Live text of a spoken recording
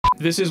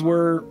This is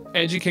where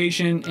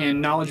education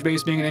and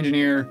knowledge-based being an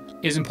engineer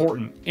is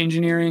important.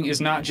 Engineering is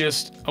not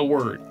just a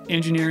word.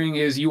 Engineering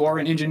is you are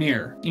an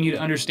engineer. You need to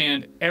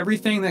understand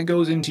everything that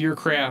goes into your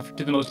craft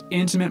to the most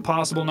intimate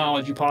possible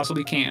knowledge you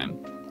possibly can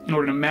in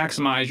order to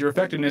maximize your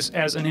effectiveness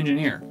as an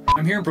engineer.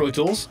 I'm here in Pro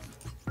Tools.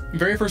 The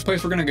very first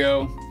place we're going to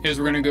go is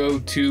we're going to go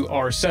to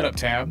our Setup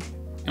tab,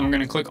 and we're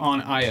going to click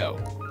on I/O.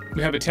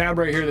 We have a tab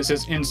right here that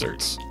says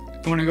Inserts.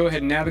 I'm going to go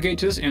ahead and navigate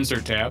to this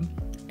Insert tab,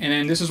 and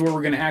then this is where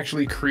we're going to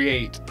actually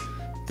create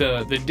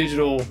the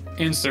digital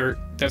insert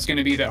that's going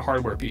to be that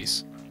hardware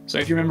piece. So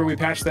if you remember, we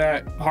patched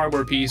that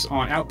hardware piece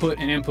on output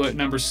and input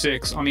number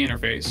 6 on the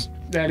interface.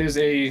 That is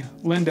a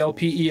Lindell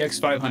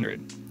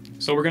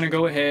PEX500. So we're going to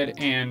go ahead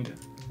and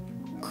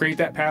create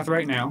that path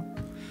right now.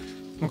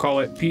 We'll call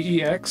it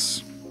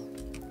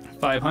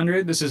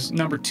PEX500. This is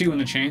number 2 in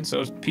the chain, so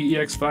it's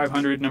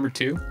PEX500 number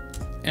 2.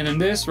 And then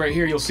this right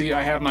here, you'll see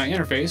I have my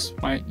interface,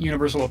 my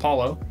Universal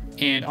Apollo,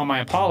 and on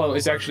my Apollo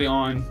it's actually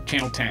on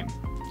channel 10.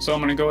 So I'm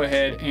going to go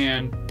ahead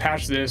and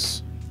patch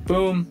this,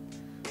 boom,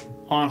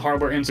 on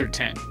hardware insert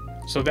 10.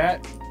 So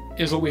that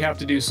is what we have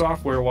to do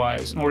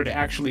software-wise in order to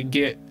actually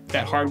get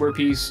that hardware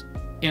piece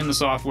in the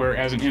software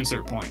as an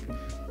insert point.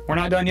 We're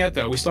not done yet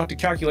though. We still have to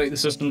calculate the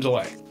system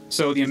delay.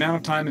 So the amount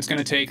of time it's going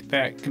to take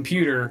that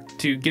computer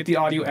to get the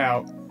audio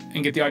out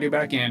and get the audio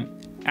back in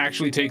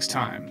actually takes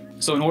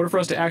time. So in order for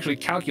us to actually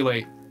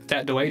calculate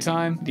that delay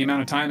time, the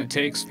amount of time it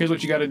takes, here's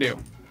what you got to do.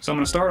 So I'm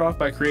going to start off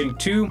by creating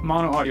 2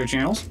 mono audio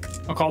channels.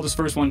 I'll call this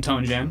first one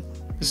Tone Gen.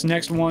 This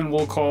next one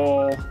we'll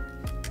call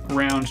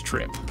Round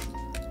Trip.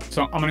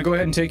 So I'm going to go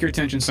ahead and take your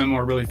attention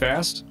somewhere really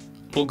fast.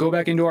 We'll go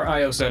back into our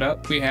I/O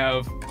setup. We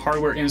have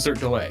hardware insert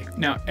delay.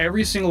 Now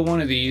every single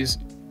one of these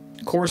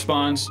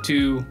corresponds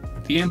to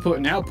the input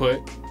and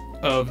output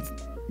of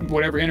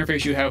whatever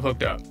interface you have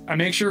hooked up. I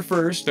make sure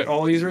first that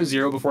all of these are at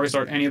 0 before I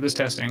start any of this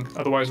testing,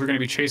 otherwise we're going to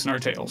be chasing our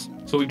tails.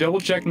 So we've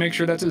double checked to make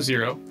sure that's at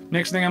 0.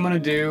 Next thing I'm going to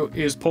do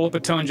is pull up a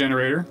tone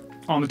generator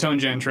on the tone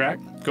gen track,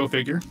 go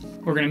figure.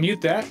 We're going to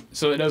mute that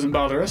so it doesn't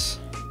bother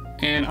us,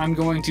 and I'm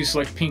going to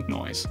select pink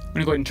noise. I'm going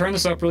to go ahead and turn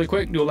this up really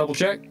quick, do a level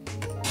check.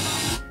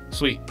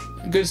 Sweet,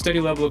 a good steady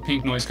level of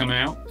pink noise coming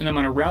out, and I'm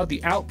going to route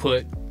the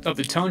output of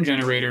the tone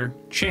generator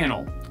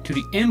channel to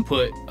the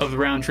input of the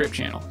round trip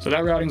channel. So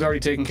that routing's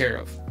already taken care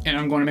of. And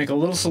I'm going to make a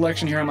little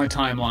selection here on my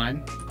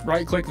timeline,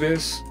 right click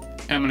this,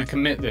 and I'm going to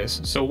commit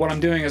this. So what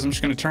I'm doing is I'm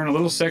just going to turn a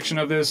little section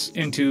of this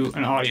into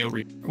an audio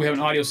read. We have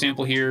an audio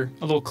sample here,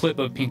 a little clip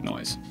of pink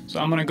noise.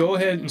 So I'm going to go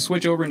ahead and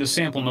switch over into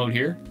sample mode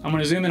here. I'm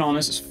going to zoom in on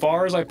this as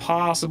far as I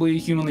possibly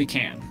humanly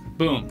can.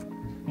 Boom.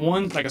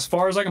 Like as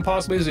far as I can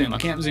possibly zoom. I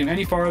can't zoom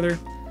any farther.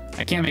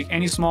 I can't make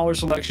any smaller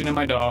selection in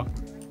my DAW.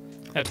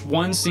 That's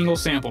one single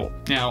sample.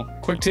 Now,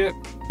 quick tip,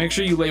 make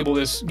sure you label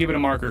this, give it a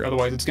marker,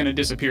 otherwise it's going to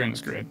disappear in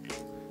this grid.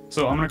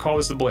 So I'm going to call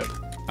this the blip.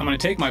 I'm going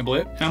to take my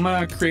blip and I'm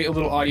going to create a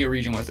little audio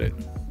region with it.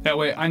 That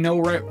way I know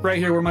right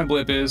here where my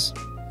blip is.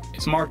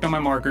 It's marked on my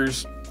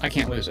markers. I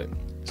can't lose it.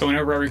 So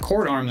whenever I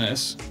record arm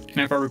this, and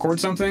if I record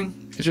something,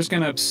 it's just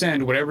going to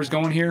send whatever's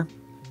going here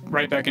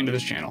right back into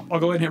this channel.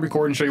 I'll go ahead and hit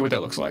record and show you what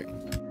that looks like.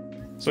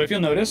 So if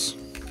you'll notice,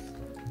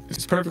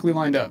 it's perfectly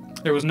lined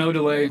up. There was no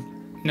delay,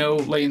 no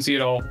latency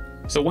at all.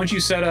 So once you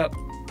set up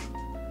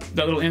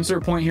that little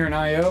insert point here in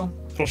I/O,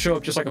 it'll show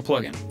up just like a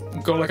plugin.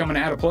 Go like I'm going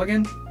to add a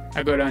plugin.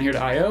 I go down here to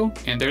I/O,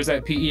 and there's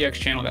that PEX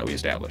channel that we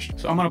established.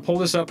 So I'm going to pull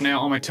this up now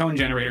on my tone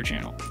generator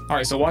channel. All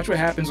right, so watch what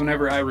happens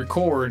whenever I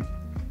record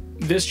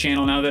this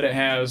channel now that it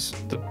has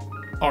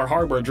our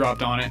hardware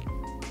dropped on it.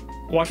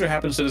 Watch what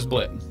happens to this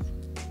blip.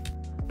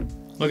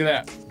 Look at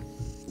that.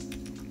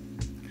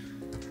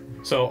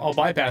 So I'll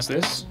bypass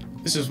this.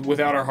 This is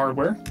without our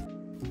hardware.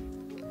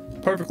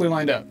 Perfectly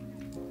lined up.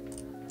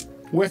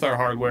 With our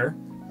hardware,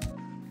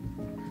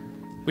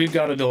 we've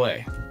got a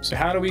delay. So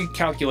how do we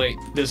calculate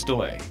this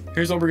delay?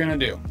 Here's what we're going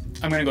to do.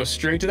 I'm going to go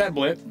straight to that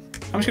blip.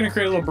 I'm just going to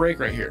create a little break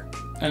right here.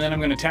 And then I'm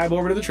going to tab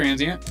over to the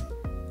transient.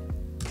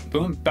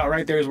 Boom, about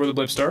right there is where the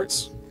blip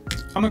starts.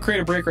 I'm going to create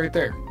a break right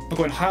there. I'll go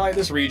ahead and highlight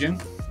this region.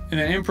 And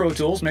then in Pro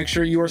Tools, make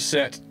sure you are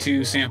set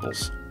to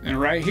samples. And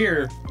right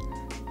here,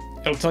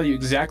 it'll tell you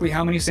exactly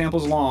how many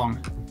samples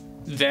long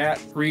that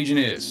region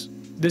is.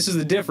 This is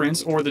the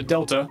difference, or the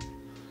delta,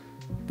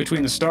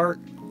 between the start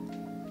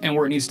and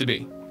where it needs to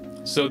be.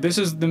 So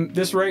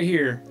this right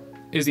here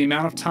is the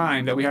amount of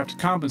time that we have to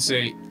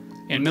compensate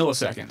in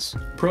milliseconds.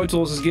 Pro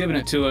Tools has given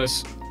it to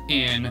us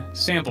in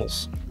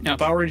samples. Now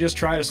if I were to just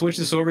try to switch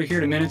this over here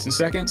to minutes and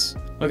seconds,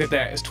 look at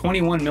that, it's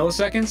 21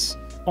 milliseconds.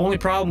 Only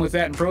problem with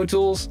that in Pro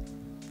Tools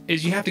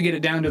is you have to get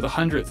it down to the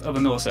 100th of a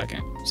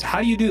millisecond. So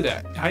how do you do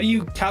that? How do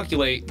you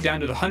calculate down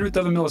to the 100th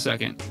of a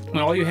millisecond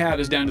when all you have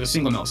is down to the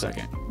single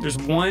millisecond? There's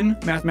one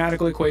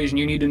mathematical equation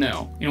you need to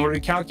know in order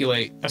to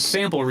calculate a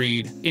sample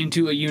read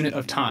into a unit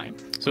of time.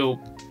 So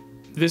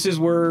this is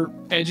where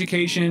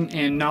education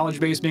and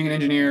knowledge-based being an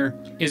engineer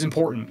is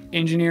important.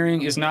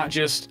 Engineering is not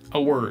just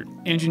a word.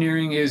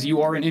 Engineering is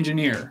you are an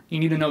engineer. You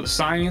need to know the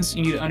science.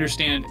 You need to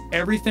understand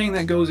everything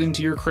that goes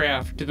into your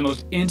craft to the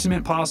most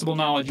intimate possible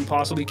knowledge you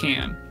possibly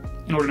can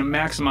in order to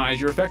maximize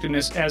your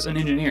effectiveness as an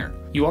engineer.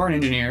 You are an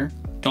engineer.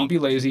 Don't be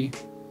lazy.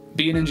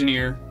 be an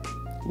engineer,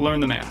 learn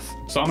the math.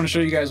 So I'm going to show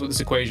you guys what this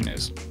equation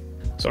is.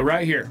 So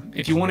right here,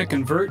 if you want to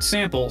convert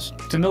samples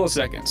to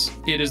milliseconds,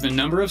 it is the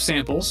number of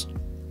samples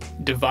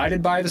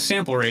divided by the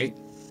sample rate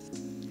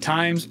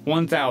times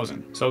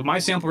 1000. So my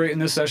sample rate in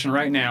this session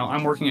right now,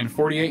 I'm working in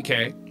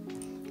 48K.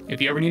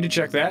 If you ever need to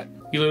check that,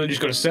 you literally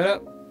just go to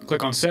setup,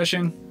 click on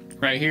session,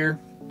 right here,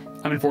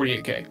 I'm in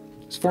 48K.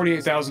 It's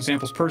 48,000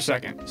 samples per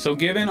second. So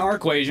given our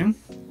equation,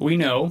 we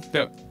know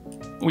that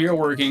we are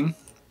working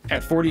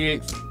at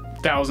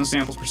 48,000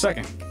 samples per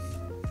second,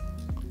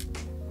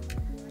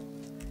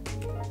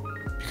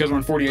 because we're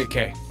in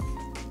 48K.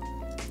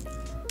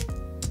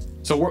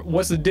 So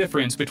what's the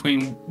difference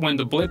between when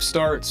the blip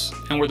starts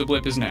and where the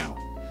blip is now?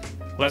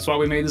 Well, that's why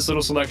we made this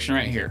little selection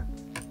right here.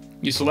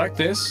 You select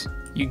this,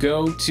 you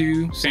go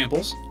to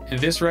samples, and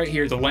this right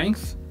here, the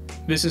length,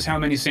 this is how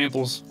many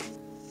samples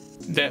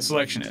that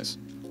selection is.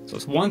 So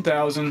it's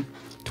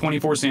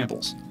 1024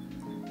 samples.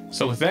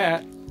 So with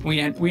that,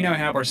 we now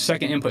have our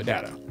second input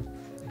data,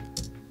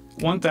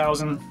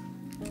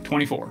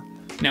 1024.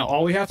 Now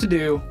all we have to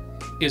do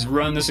is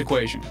run this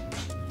equation.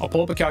 I'll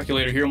pull up a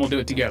calculator here and we'll do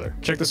it together.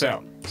 Check this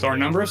out. So our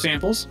number of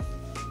samples,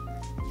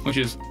 which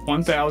is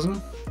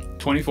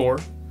 1024,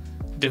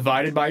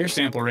 divided by your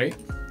sample rate,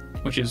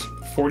 which is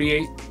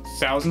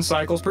 48,000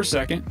 cycles per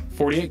second,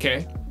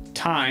 48K,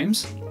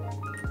 times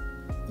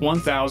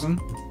 1000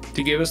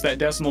 to give us that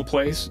decimal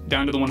place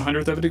down to the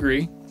 100th of a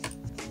degree.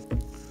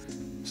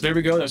 So there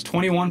we go, that's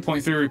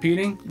 21.3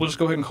 repeating. We'll just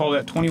go ahead and call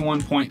that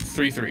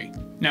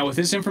 21.33. Now with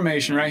this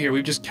information right here,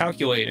 we've just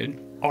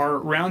calculated our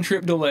round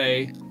trip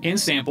delay in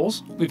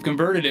samples. We've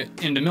converted it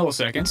into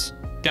milliseconds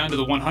down to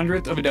the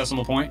 100th of a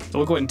decimal point. So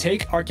we'll go ahead and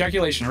take our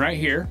calculation right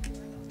here.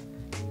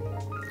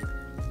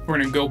 We're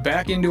gonna go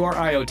back into our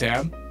IO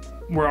tab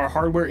where our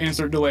hardware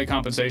insert delay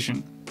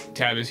compensation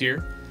tab is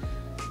here.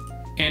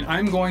 And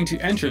I'm going to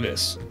enter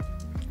this.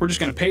 We're just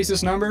gonna paste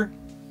this number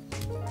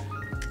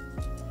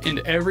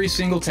into every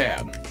single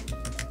tab.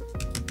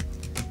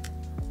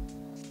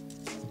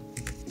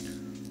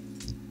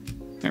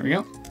 There we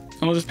go.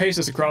 And we'll just paste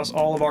this across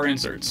all of our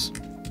inserts,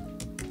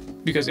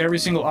 because every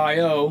single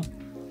IO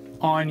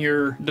on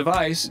your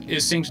device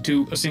is synced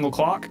to a single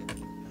clock.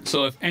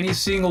 So if any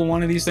single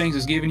one of these things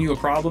is giving you a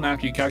problem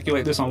after you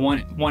calculate this on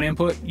one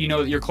input, you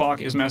know that your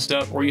clock is messed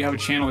up, or you have a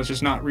channel that's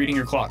just not reading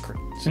your clock.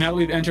 So now that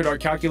we've entered our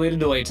calculated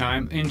delay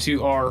time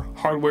into our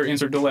hardware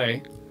insert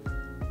delay,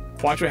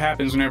 watch what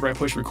happens whenever I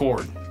push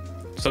record.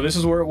 So this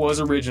is where it was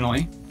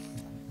originally.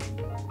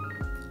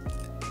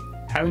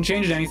 Haven't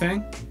changed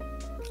anything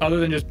other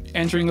than just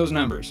entering those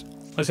numbers.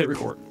 Let's hit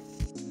record.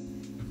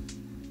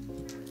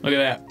 Look at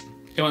that.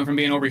 It went from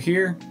being over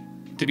here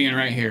to being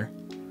right here.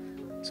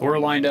 So we're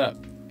lined up.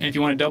 And if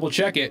you want to double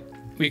check it,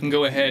 we can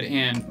go ahead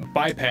and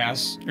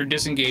bypass or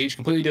disengage,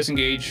 completely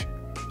disengage.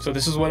 So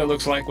this is what it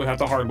looks like without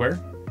the hardware.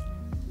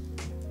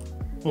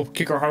 We'll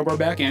kick our hardware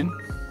back in,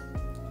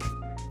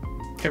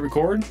 hit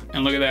record,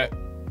 and look at that.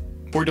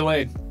 We're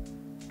delayed.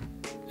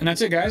 And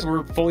that's it, guys.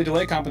 We're fully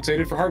delay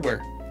compensated for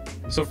hardware.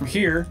 So from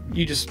here,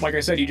 you just, like I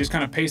said, you just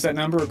kind of paste that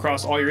number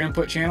across all your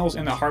input channels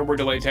in the hardware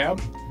delay tab.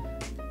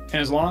 And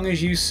as long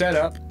as you set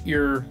up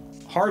your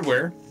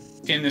hardware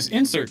in this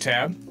insert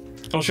tab,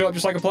 it'll show up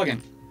just like a plugin.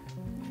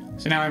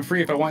 So now I'm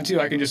free. If I want to,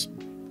 I can just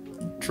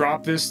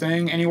drop this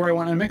thing anywhere I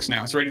want in a mix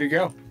now. It's ready to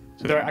go.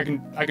 So there I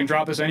can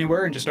drop this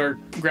anywhere and just start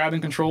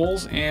grabbing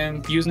controls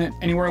and using it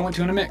anywhere I want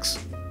to in a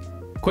mix.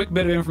 Quick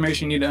bit of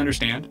information you need to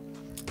understand.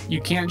 You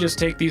can't just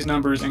take these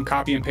numbers and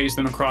copy and paste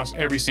them across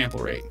every sample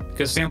rate,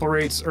 because sample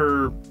rates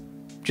are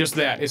just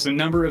that. It's the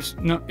number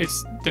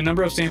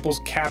of samples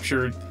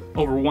captured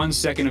over 1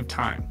 second of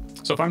time.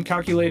 So if I'm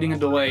calculating a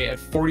delay at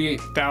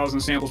 48,000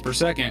 samples per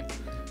second,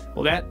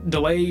 well, that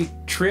delay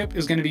trip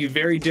is going to be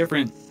very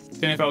different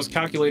than if I was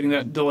calculating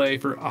that delay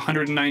for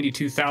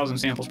 192,000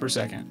 samples per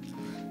second.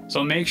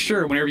 So make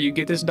sure whenever you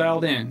get this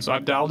dialed in, so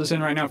I've dialed this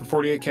in right now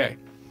for 48K,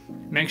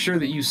 make sure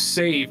that you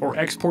save or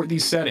export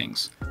these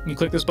settings. You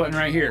click this button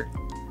right here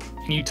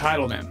and you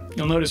title them.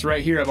 You'll notice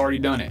right here I've already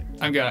done it.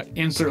 I've got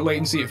insert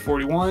latency at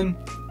 41,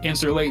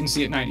 insert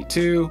latency at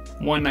 92,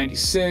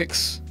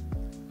 196.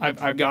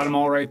 I've got them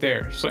all right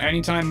there. So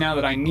anytime now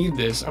that I need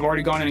this, I've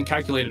already gone in and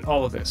calculated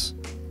all of this.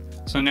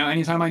 So now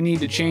anytime I need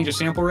to change a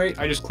sample rate,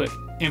 I just click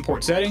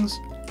import settings,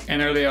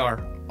 and there they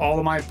are. All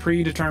of my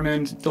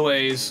predetermined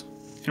delays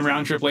and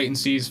round trip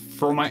latencies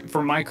for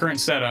my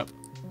current setup.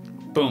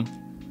 Boom.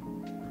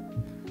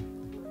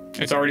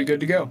 It's already good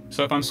to go.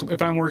 So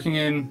if I'm working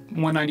in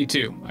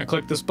 192, I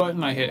click this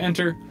button, I hit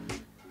enter,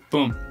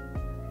 boom.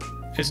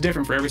 It's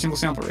different for every single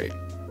sample rate.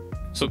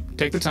 So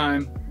take the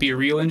time, be a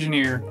real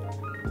engineer,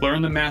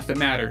 learn the math that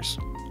matters,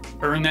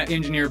 earn that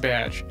engineer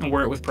badge, and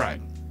wear it with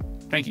pride.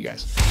 Thank you,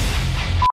 guys.